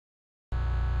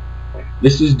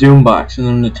This is Doombox, and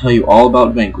I'm going to tell you all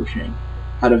about Vanquishing.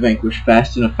 How to vanquish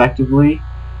fast and effectively,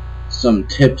 some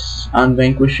tips on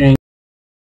vanquishing,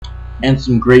 and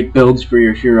some great builds for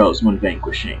your heroes when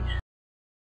vanquishing.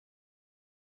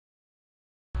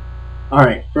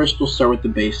 Alright, first we'll start with the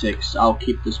basics. I'll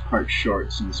keep this part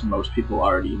short since most people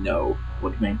already know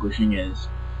what vanquishing is.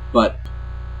 But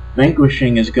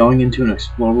vanquishing is going into an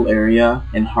explorable area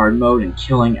in hard mode and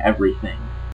killing everything.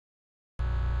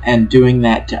 And doing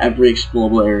that to every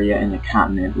explorable area in the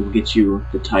continent will get you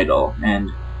the title,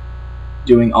 and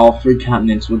doing all 3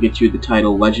 continents will get you the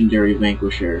title Legendary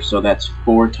Vanquisher, so that's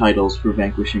 4 titles for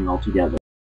vanquishing altogether.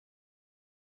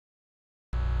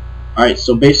 Alright,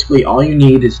 so basically all you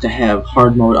need is to have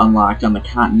hard mode unlocked on the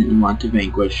continent you want to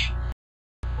vanquish.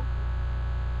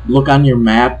 Look on your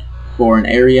map for an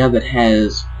area that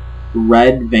has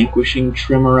red vanquishing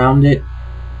trim around it.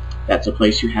 That's a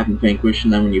place you haven't vanquished,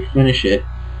 and then when you finish it,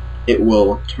 it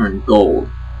will turn gold.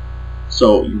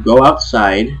 So you go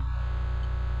outside,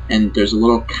 and there's a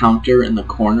little counter in the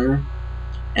corner,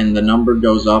 and the number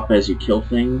goes up as you kill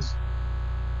things,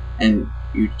 and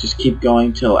you just keep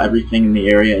going till everything in the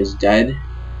area is dead,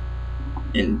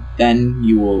 and then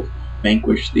you will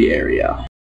vanquish the area.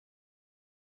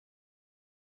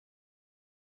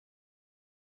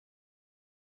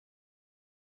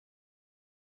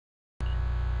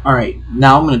 Alright,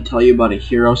 now I'm going to tell you about a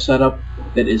hero setup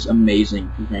that is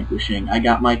amazing for vanquishing. I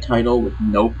got my title with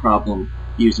no problem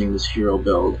using this hero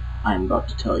build I'm about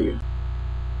to tell you.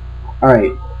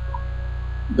 Alright,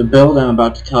 the build I'm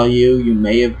about to tell you, you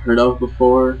may have heard of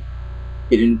before.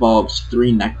 It involves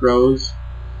 3 Necros.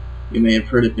 You may have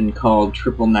heard it been called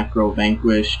Triple Necro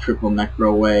Vanquish, Triple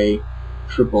Necro Way,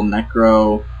 Triple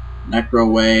Necro,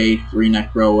 Necro Way, 3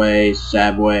 Necro Way,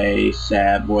 Sab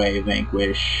Way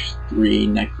Vanquish, 3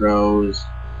 Necros.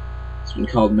 It's been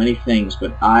called many things,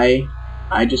 but I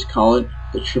just call it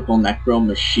the Triple Necro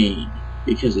Machine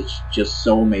because it's just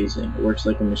so amazing. It works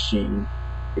like a machine.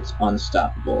 It's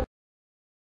unstoppable.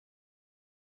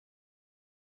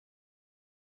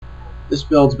 This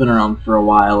build's been around for a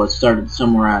while. It started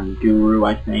somewhere on Guru,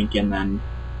 I think, and then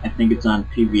I think it's on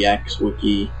PVX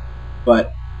Wiki.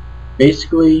 But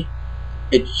basically,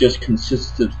 it just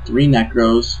consists of 3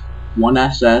 Necros, 1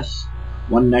 SS,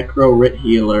 1 Necro Rit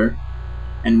Healer,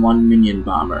 and 1 Minion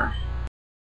Bomber.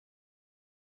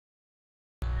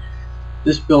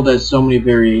 This build has so many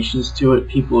variations to it.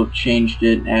 People have changed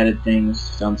it, added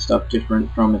things, done stuff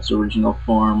different from its original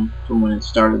form from when it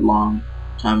started long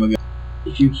time ago.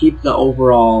 If you keep the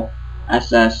overall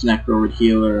SS, Necro Rit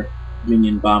Healer,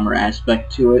 Minion Bomber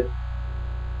aspect to it,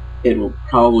 it will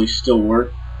probably still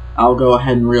work. I'll go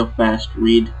ahead and real fast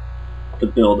read the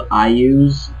build I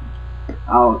use.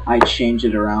 I change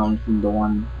it around from the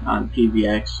one on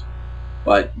PVX,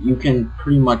 but you can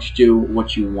pretty much do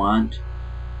what you want.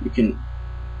 You can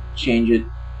change it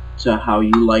to how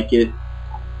you like it.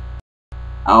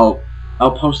 I'll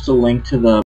post a link to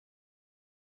the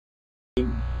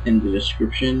in the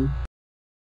description,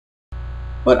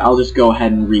 but I'll just go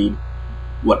ahead and read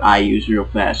what I use real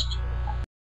fast.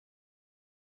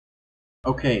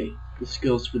 Okay, the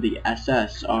skills for the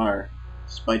SS are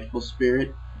Spiteful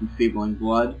Spirit, Enfeebling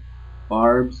Blood,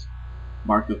 Barbs,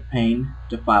 Mark of Pain,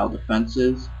 Defile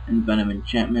Defenses, Envenom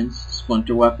Enchantments,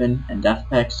 Splinter Weapon, and Death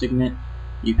Pact Signet.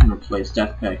 You can replace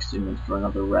Death Pact Signet for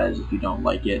another res if you don't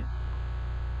like it.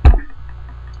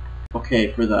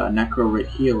 Okay, for the Necro Rit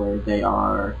Healer, they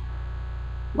are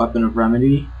Weapon of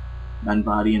Remedy, Mend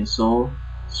Body and Soul,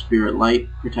 Spirit Light,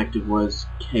 Protective Was,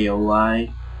 KO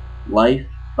Life,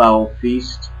 Foul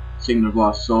Feast, Signet of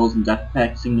Lost Souls, and Death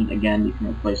Pact Signet. Again, you can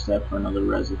replace that for another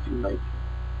res if you like.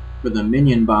 For the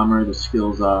Minion Bomber, the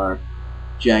skills are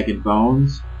Jagged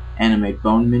Bones, Animate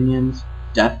Bone Minions,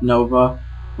 Death Nova,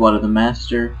 Blood of the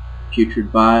Master,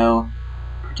 Putrid Bile,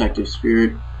 Protective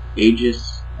Spirit,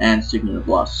 Aegis, and Signet of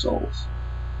Lost Souls.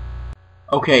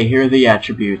 Okay, here are the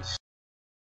attributes.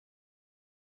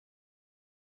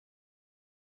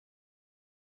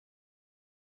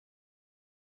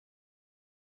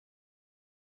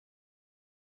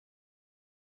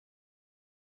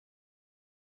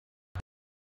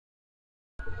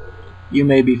 You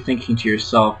may be thinking to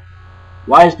yourself,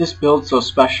 why is this build so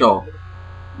special?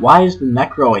 Why is the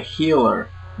Necro a healer?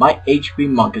 My HP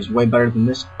monk is way better than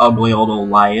this ugly old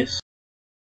Elias.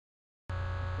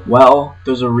 Well,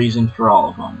 there's a reason for all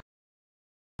of them.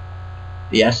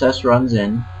 The SS runs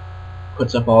in,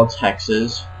 puts up all its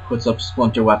hexes, puts up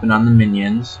Splinter Weapon on the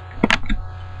minions.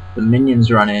 The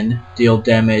minions run in, deal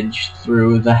damage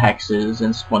through the hexes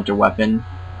and Splinter Weapon,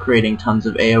 creating tons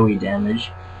of AoE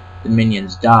damage. The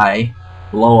minions die,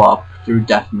 blow up through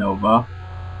Death Nova.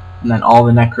 and then all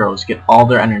the Necros get all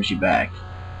their energy back.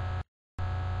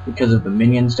 Because of the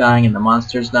minions dying and the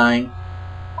monsters dying,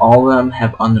 all of them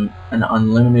have an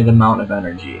unlimited amount of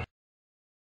energy.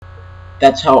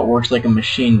 That's how it works like a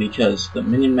machine, because the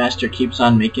Minion Master keeps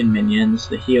on making minions,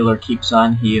 the healer keeps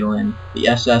on healing, the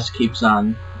SS keeps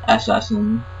on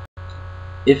SSing.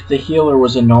 If the healer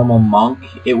was a normal monk,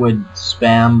 it would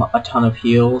spam a ton of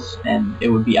heals and it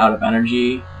would be out of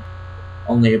energy,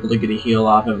 only able to get a heal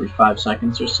off every 5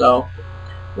 seconds or so,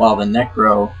 while the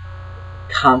Necro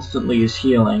constantly is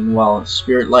healing, while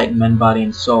Spirit, Light, and Men, Body,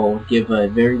 and Soul give a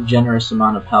very generous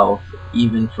amount of health,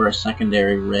 even for a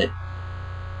secondary writ,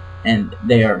 and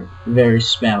they are very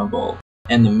spammable.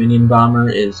 And the Minion Bomber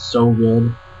is so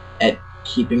good at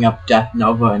keeping up Death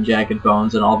Nova and Jagged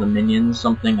Bones and all the minions,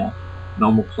 something a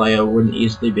normal player wouldn't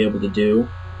easily be able to do.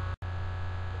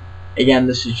 Again,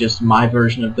 this is just my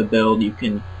version of the build. You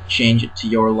can change it to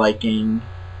your liking,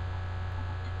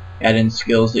 add in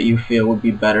skills that you feel would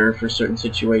be better for certain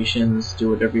situations, do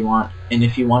whatever you want. And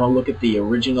if you want to look at the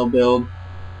original build,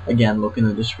 again, look in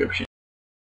the description.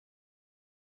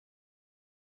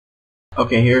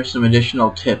 Okay, here are some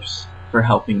additional tips for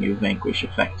helping you vanquish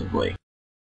effectively.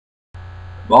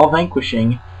 While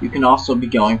vanquishing, you can also be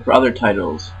going for other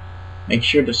titles. Make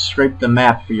sure to scrape the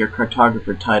map for your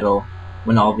cartographer title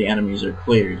when all the enemies are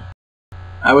cleared.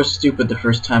 I was stupid the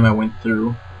first time I went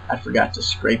through. I forgot to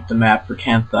scrape the map for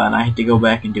Cantha and I had to go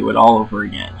back and do it all over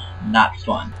again. Not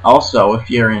fun. Also, if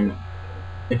you're in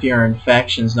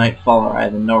Factions Nightfall or Eye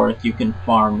of the North, you can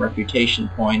farm reputation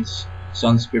points,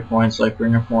 Sunspear points,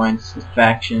 Lightbringer points, the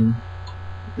faction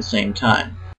at the same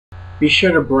time. Be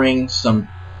sure to bring some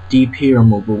DP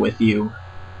removal with you,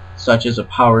 such as a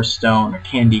Power Stone or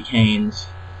Candy Canes.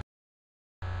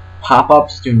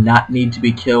 Pop-ups do not need to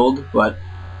be killed, but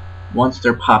once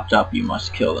they're popped up, you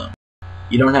must kill them.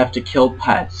 You don't have to kill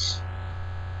pets.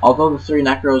 Although the 3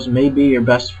 Necros may be your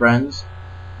best friends,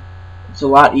 it's a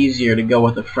lot easier to go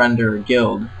with a friend or a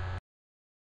guild.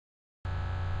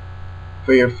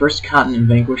 For your first continent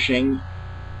vanquishing,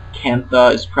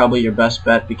 Cantha is probably your best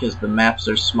bet because the maps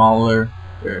are smaller,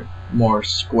 they're more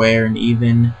square and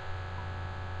even.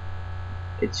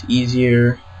 It's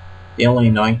easier. The only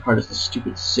annoying part is the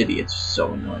stupid city. It's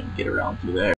so annoying to get around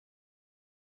through there.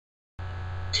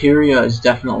 Tyria is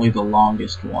definitely the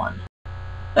longest one.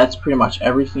 That's pretty much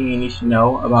everything you need to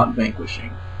know about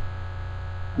vanquishing.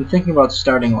 I'm thinking about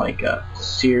starting like a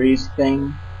series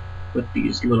thing with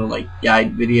these little like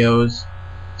guide videos.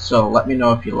 So let me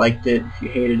know if you liked it, if you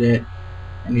hated it,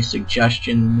 any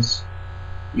suggestions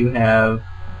you have,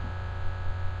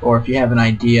 or if you have an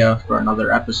idea for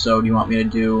another episode you want me to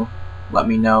do, let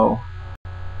me know.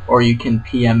 Or you can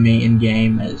PM me in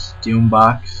game as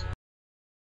Doombox.